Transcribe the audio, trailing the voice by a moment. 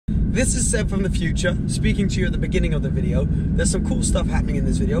This is Seb from the future, speaking to you at the beginning of the video. There's some cool stuff happening in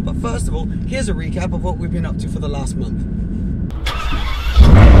this video, but first of all, here's a recap of what we've been up to for the last month.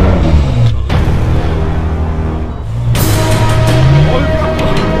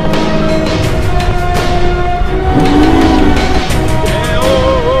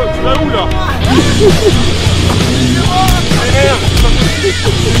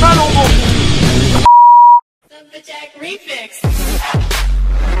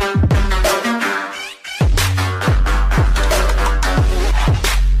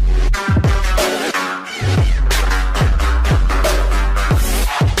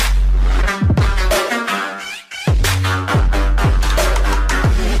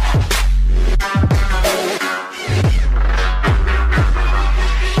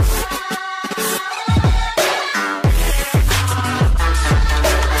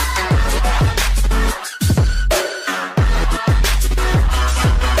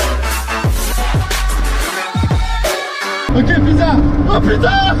 Ok, pizza! Oh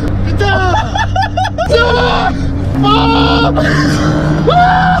putain! Putain! Putain!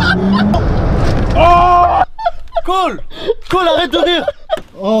 Oh! Cool! Cool, arrête de rire!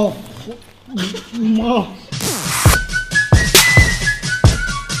 Oh! Oh.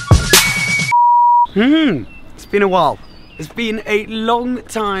 It's been a while. It's been a long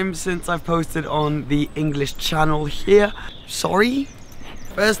time since I've posted on the English channel here. Sorry.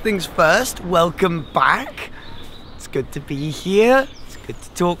 First things first, welcome back. It's good to be here. It's good to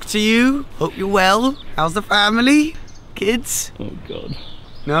talk to you. Hope you're well. How's the family? Kids? Oh god.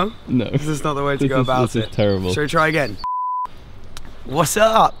 No? No. This is not the way to go about it. This is terrible. Shall we try again? What's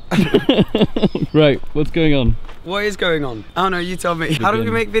up? Right, what's going on? What is going on? Oh no, you tell me. How do we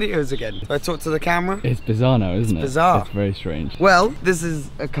make videos again? Do I talk to the camera? It's bizarre now, isn't it? Bizarre. It's very strange. Well, this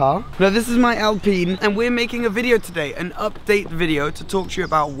is a car. No, this is my Alpine, and we're making a video today, an update video to talk to you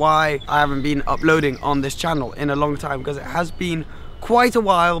about why I haven't been uploading on this channel in a long time, because it has been quite a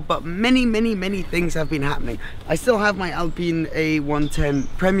while, but many things have been happening. I still have my Alpine A110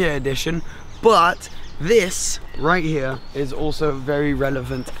 Premier Edition, but this right here is also very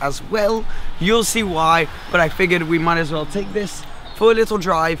relevant as well. You'll see why, but I figured we might as well take this for a little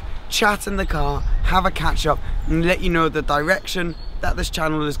drive, chat in the car, have a catch up, and let you know the direction that this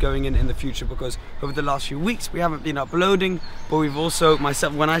channel is going in the future, because over the last few weeks we haven't been uploading, but we've also,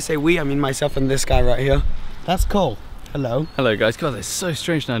 myself, when I say we, I mean myself and this guy right here. That's Cole. Hello. Hello guys. God, it's so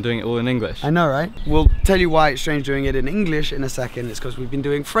strange now doing it all in English. I know, right? We'll tell you why it's strange doing it in English in a second. It's because we've been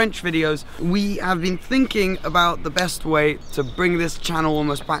doing French videos. We have been thinking about the best way to bring this channel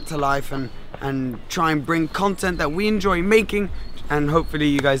almost back to life and try and bring content that we enjoy making, and hopefully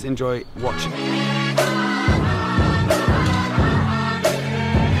you guys enjoy watching.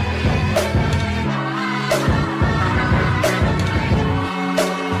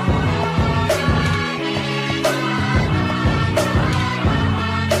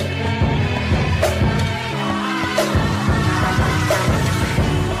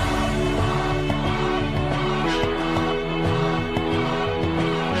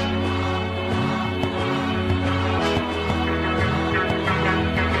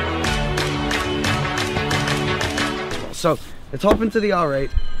 So, let's hop into the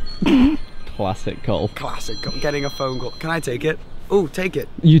R8. Classic Cole. Classic, getting a phone call. Can I take it? Oh, take it.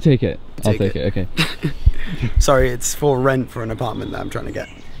 You take it. I'll Take take it, okay. Sorry, it's for rent for an apartment that I'm trying to get.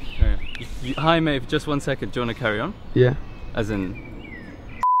 Hi mate, just 1 second. Do you want to carry on? Yeah. As in...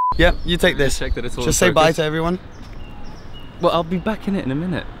 Yeah, you take this. Check that it's all Just in say bye focus. to everyone. Well, I'll be back in it in a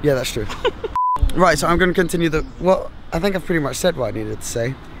minute. Yeah, that's true. Right, so I'm going to continue the... Well, I think I've pretty much said what I needed to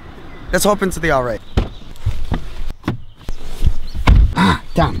say. Let's hop into the R8. Ah,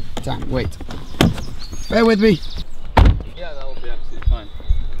 damn, wait. Bear with me. Yeah, that will be absolutely fine.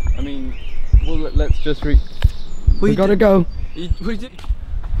 I mean, well, let's just We gotta go. We did... Here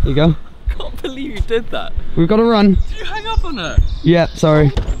you go. I can't believe you did that. We've gotta run. Did you hang up on her? Yeah, sorry.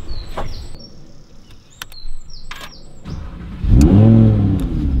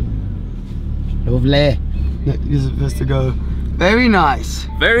 Lovely. You're supposed to go. Very nice.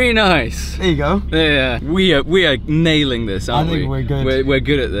 Very nice. There you go. Yeah, we are nailing this, aren't we? I think we're good. We're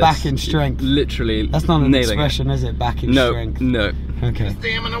good at this. Back in strength. Literally. That's not an nailing expression, is it? Back in strength. No. Okay. Is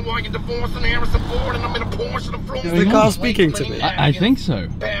the car speaking to me? I think so.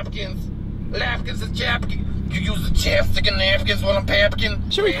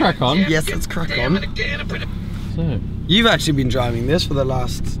 Should we crack on? Yes, let's crack on. So, You've actually been driving this for the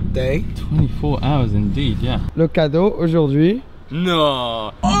last day. 24 hours indeed, yeah. Le cadeau aujourd'hui.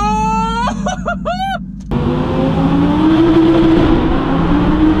 No.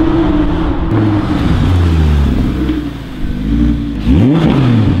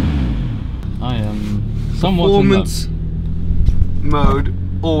 performance mode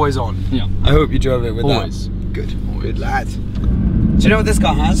always on. Yeah. I hope you drove it with Always. that. Good. Always. Good lad. Do you know what this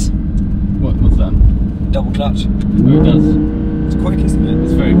car has? What's that? Double clutch. Oh, it does. It's quick, isn't it?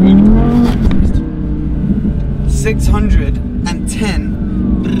 It's very quick.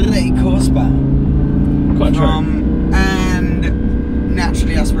 610 brake horsepower. Quite true. And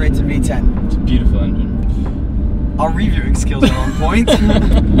naturally aspirated V10. It's a beautiful engine. Our reviewing skills are on point.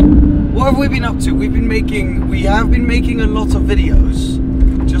 What have we been up to? We have been making a lot of videos,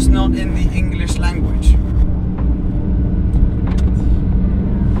 just not in the English language.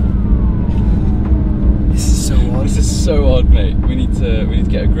 This is so odd. This is so odd, mate. We need to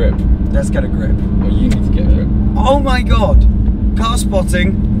get a grip. Let's get a grip. Or you need to get a grip. Oh my god! Car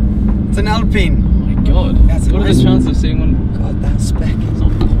spotting. It's an Alpine. Oh my god. That's what are the chances of seeing one? God, that spec is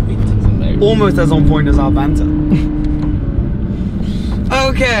on point. Mate. Almost as on point as our banter.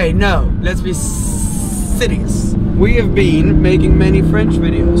 Okay, no, let's be serious. We have been making many French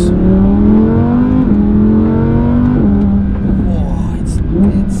videos. Whoa, it's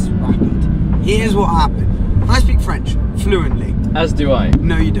rapid. Here's what happened. I speak French fluently. As do I.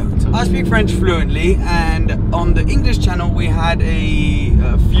 No, you don't. I speak French fluently, and on the English channel we had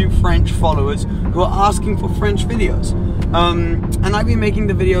a few French followers who are asking for French videos. And I've been making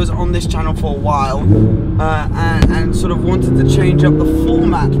the videos on this channel for a while, and sort of wanted to change up the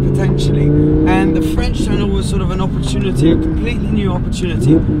format potentially. And the French channel was sort of an opportunity, a completely new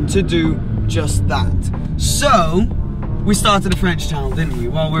opportunity to do just that. So we started a French channel, didn't we,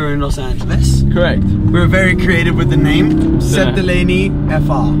 while we were in Los Angeles? Correct. We were very creative with the name, Delanney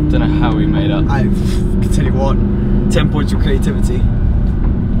FR. Don't know how we made up. I can tell you what, 10 points of creativity.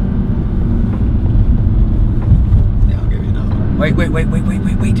 Wait.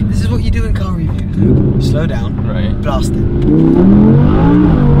 This is what you do in car reviews, Luke. Slow down. Right. Blast it.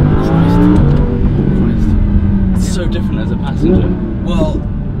 Christ. It's so different as a passenger. Well,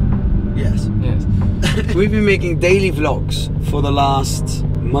 yes. Yes. We've been making daily vlogs for the last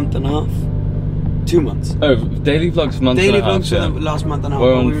month and a half. 2 months. Oh, daily vlogs for month and a half. Daily vlogs for the last month and a half.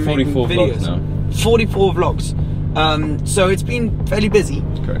 We're on 44 vlogs now. 44 vlogs. So it's been fairly busy.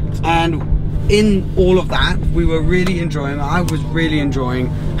 Correct. And in all of that, I was really enjoying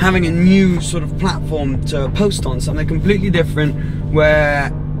having a new sort of platform to post on, something completely different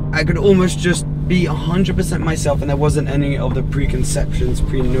where I could almost just be 100% myself and there wasn't any of the preconceptions,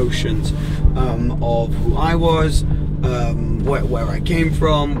 pre-notions of who I was, where I came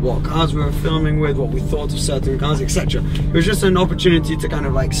from, what cars we were filming with, what we thought of certain cars, etc. It was just an opportunity to kind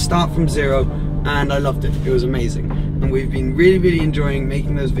of like start from zero, and I loved it. It was amazing. And we've been really enjoying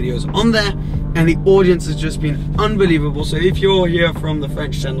making those videos on there, and the audience has just been unbelievable. So if you're here from the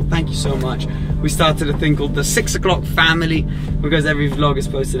French channel, thank you so much. We started a thing called the 6 o'clock family, because every vlog is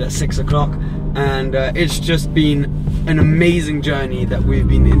posted at 6 o'clock, and it's just been an amazing journey that we've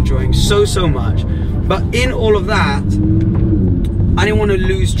been enjoying so much. But in all of that, I didn't want to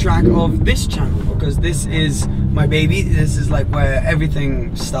lose track of this channel, because this is my baby. This is like where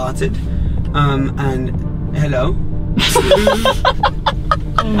everything started. And hello.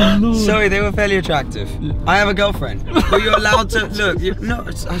 Oh, no. Sorry, they were fairly attractive. I have a girlfriend, but you're allowed to look. No,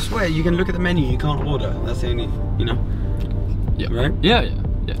 I swear, you can look at the menu. You can't order. That's the only, you know. Yeah. Right? Yeah. You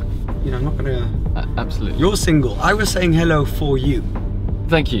know, I'm not gonna. Absolutely. You're single. I was saying hello for you.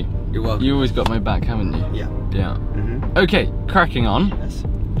 Thank you. You're welcome. You always got my back, haven't you? Yeah. Yeah. Mm-hmm. Okay, cracking on. Yes.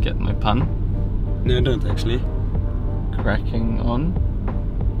 Get my pun. No, don't actually. Cracking on.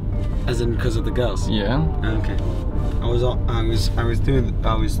 As in because of the girls. Yeah. Okay. I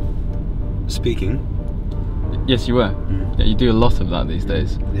was speaking. Yes, you were. Yeah, you do a lot of that these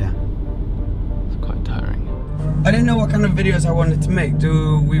days. Yeah. It's quite tiring. I didn't know what kind of videos I wanted to make.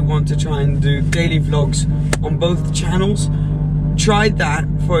 Do we want to try and do daily vlogs on both channels? Tried that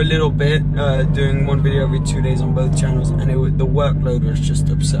for a little bit, doing one video every 2 days on both channels, and the workload was just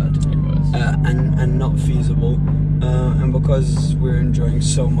absurd. It was. And not feasible. And because we're enjoying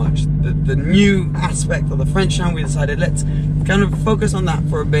so much the new aspect of the French channel, we decided let's kind of focus on that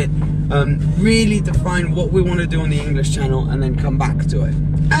for a bit, really define what we want to do on the English channel, and then come back to it.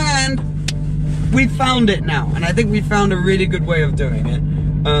 And we found it now, and I think we found a really good way of doing it.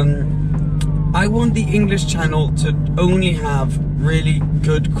 I want the English channel to only have really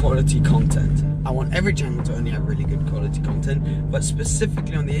good quality content. I want every channel to only have really good quality content, but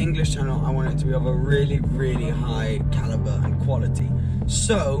specifically on the English channel, I want it to be of a really high caliber and quality.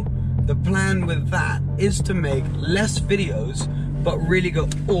 So the plan with that is to make less videos, but really go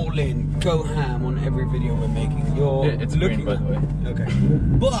all in, go ham on every video we're making. It's looking green, by the way. Okay,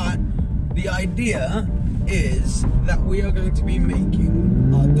 but the idea is that we are going to be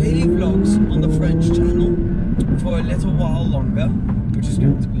making our daily vlogs on the French channel, a little while longer, which is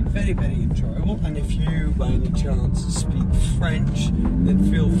going to be very, very enjoyable. And if you, by any chance, speak French,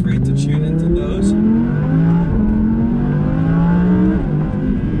 then feel free to tune into those.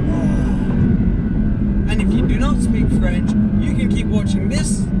 And if you do not speak French, you can keep watching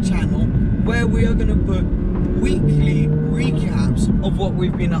this channel, where we are going to put weekly recaps of what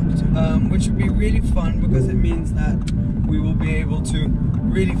we've been up to, which will be really fun because it means that we will be able to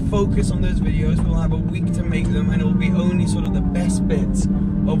really focus on those videos. We'll have a week to make them, and it will be only sort of the best bits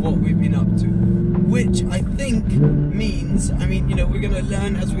of what we've been up to, which I think means, I mean, you know, we're going to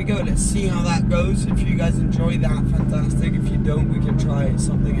learn as we go. Let's see how that goes. If you guys enjoy that, fantastic. If you don't, we can try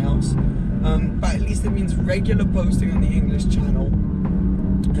something else. But at least it means regular posting on the English channel,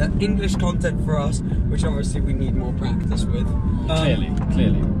 English content for us, which obviously we need more practice with. Clearly.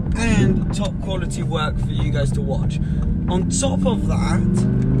 And top quality work for you guys to watch. On top of that,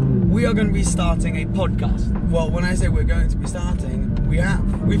 we are going to be starting a podcast. Well, when I say we're going to be starting, we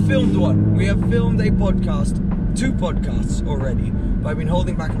filmed one. We have filmed a podcast, 2 podcasts already, but I've been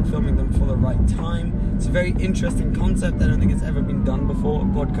holding back on filming them for the right time. It's a very interesting concept. I don't think it's ever been done before, a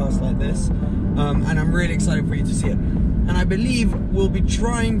podcast like this. And I'm really excited for you to see it. And I believe we'll be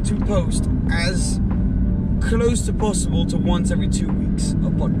trying to post as close to possible to once every 2 weeks a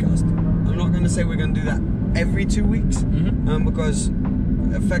podcast. I'm not going to say we're going to do that every 2 weeks, because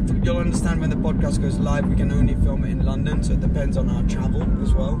effectively you'll understand when the podcast goes live, we can only film it in London, so it depends on our travel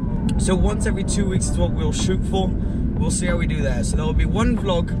as well. So once every 2 weeks is what we'll shoot for. We'll see how we do there. So there will be one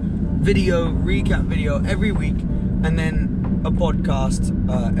vlog video, recap video every week, and then a podcast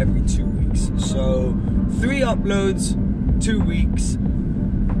every 2 weeks. So 3 uploads, 2 weeks,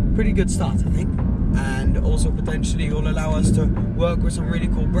 pretty good start, I think. And also potentially will allow us to work with some really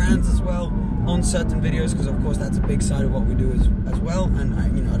cool brands as well on certain videos, because of course that's a big side of what we do as well. And I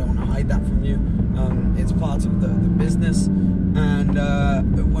don't want to hide that from you. It's part of the business. And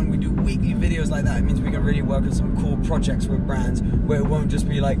when we do weekly videos like that, it means we can really work on some cool projects with brands, where it won't just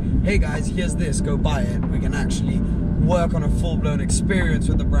be like, hey guys, here's this, go buy it. We can actually work on a full-blown experience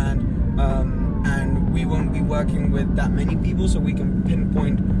with the brand. And we won't be working with that many people, so we can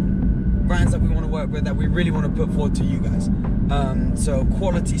pinpoint brands that we want to work with, that we really want to put forward to you guys. So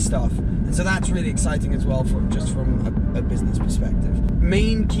quality stuff, and so that's really exciting as well, from a business perspective.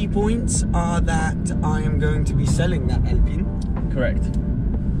 Main key points are that I am going to be selling that Alpine. Correct.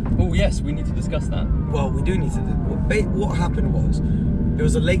 Oh yes, we need to discuss that. Well, we do need to. What happened was, it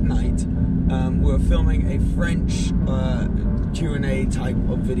was a late night. We were filming a French Q&A type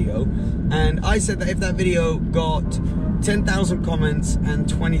of video, and I said that if that video got 10,000 comments and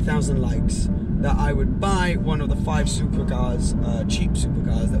 20,000 likes, that I would buy one of the 5 supercars, cheap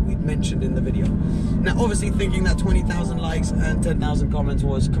supercars that we'd mentioned in the video. Now, obviously thinking that 20,000 likes and 10,000 comments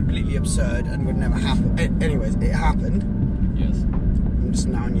was completely absurd and would never happen. Anyways, it happened. Yes. Just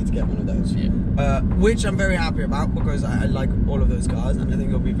now I need to get one of those. Yeah. Which I'm very happy about, because I like all of those cars and I think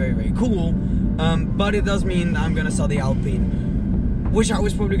it'll be very, very cool. But it does mean that I'm going to sell the Alpine, which I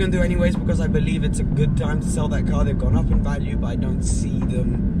was probably going to do anyways, because I believe it's a good time to sell that car. They've gone up in value, but I don't see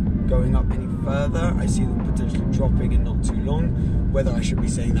them going up any further. I see them potentially dropping in not too long. Whether I should be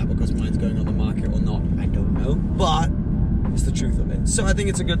saying that because mine's going on the market or not, I don't know. But it's the truth of it. So I think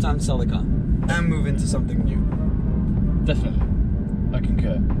it's a good time to sell the car and move into something new. Definitely. I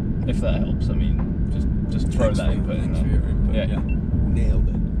concur. If that helps, I mean, just throw that input in there. Yeah. Nailed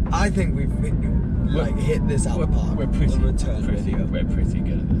it. I think we've hit this out of the park. We're pretty good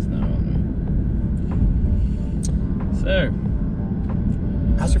at this now, aren't we? So,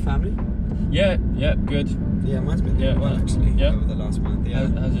 how's your family? Yeah, good. Yeah, mine's been doing well actually. Yeah. Over the last month. Yeah.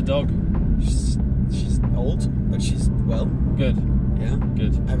 How's your dog? She's old, but she's well. Good. Yeah.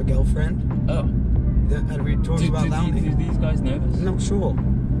 Good. I have a girlfriend. Oh. Had we talked about that? Do these guys know this? Not sure.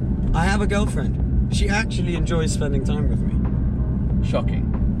 I have a girlfriend. She actually enjoys spending time with me.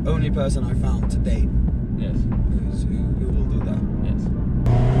 Shocking. Only person I found to date. Yes. Who will do that?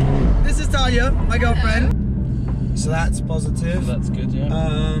 Yes. This is Talia, my girlfriend. So that's positive. So that's good, yeah.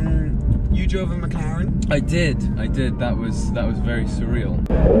 You drove a McLaren? I did. That was very surreal.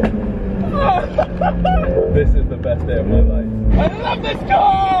 This is the best day of my life. I love this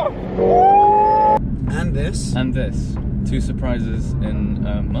car! And this? And this. 2 surprises in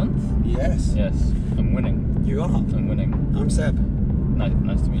a month? Yes. Yes. I'm winning. You are? I'm winning. I'm Seb.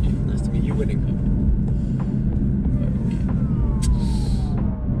 Nice to meet you. Nice to meet you. Winning.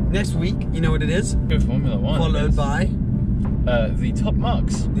 Next week, you know what it is? Go Formula 1. Followed by the top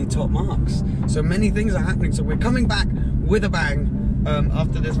marks. The top marks. So many things are happening. So we're coming back with a bang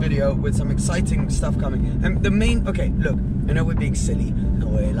after this video with some exciting stuff coming. And the main, okay, look, I know we're being silly and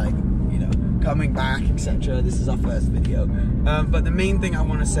we're like, coming back, etc. This is our first video. But the main thing I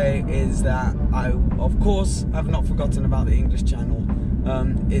want to say is that I, of course, have not forgotten about the English channel.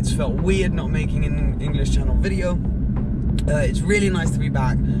 It's felt weird not making an English channel video. It's really nice to be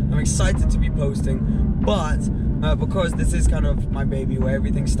back. I'm excited to be posting, but because this is kind of my baby where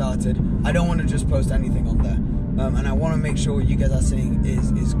everything started, I don't want to just post anything on there. And I want to make sure what you guys are seeing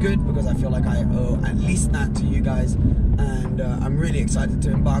is good, because I feel like I owe at least that to you guys. And I'm really excited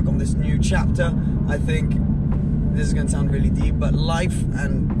to embark on this new chapter. I think this is going to sound really deep, but life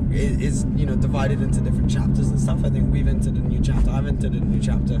and is, you know, divided into different chapters and stuff. I think we've entered a new chapter. I've entered a new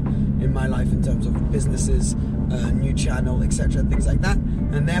chapter in my life in terms of businesses, new channel, etc., things like that.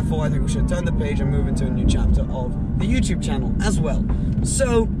 And therefore, I think we should turn the page and move into a new chapter of the YouTube channel as well.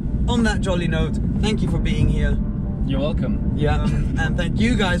 So, on that jolly note, thank you for being here. You're welcome. Yeah, and thank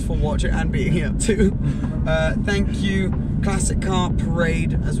you guys for watching and being here too. Thank you, Classic Car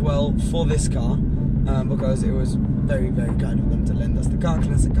Parade, as well, for this car. Because it was very, very kind of them to lend us the car.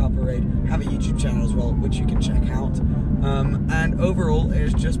 Classic Car Parade have a YouTube channel as well, which you can check out. And overall, it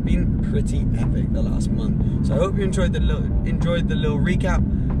has just been pretty epic the last month. So I hope you enjoyed the little recap,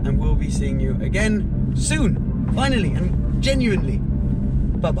 and we'll be seeing you again soon, finally and genuinely.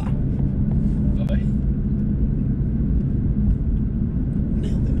 Bye bye.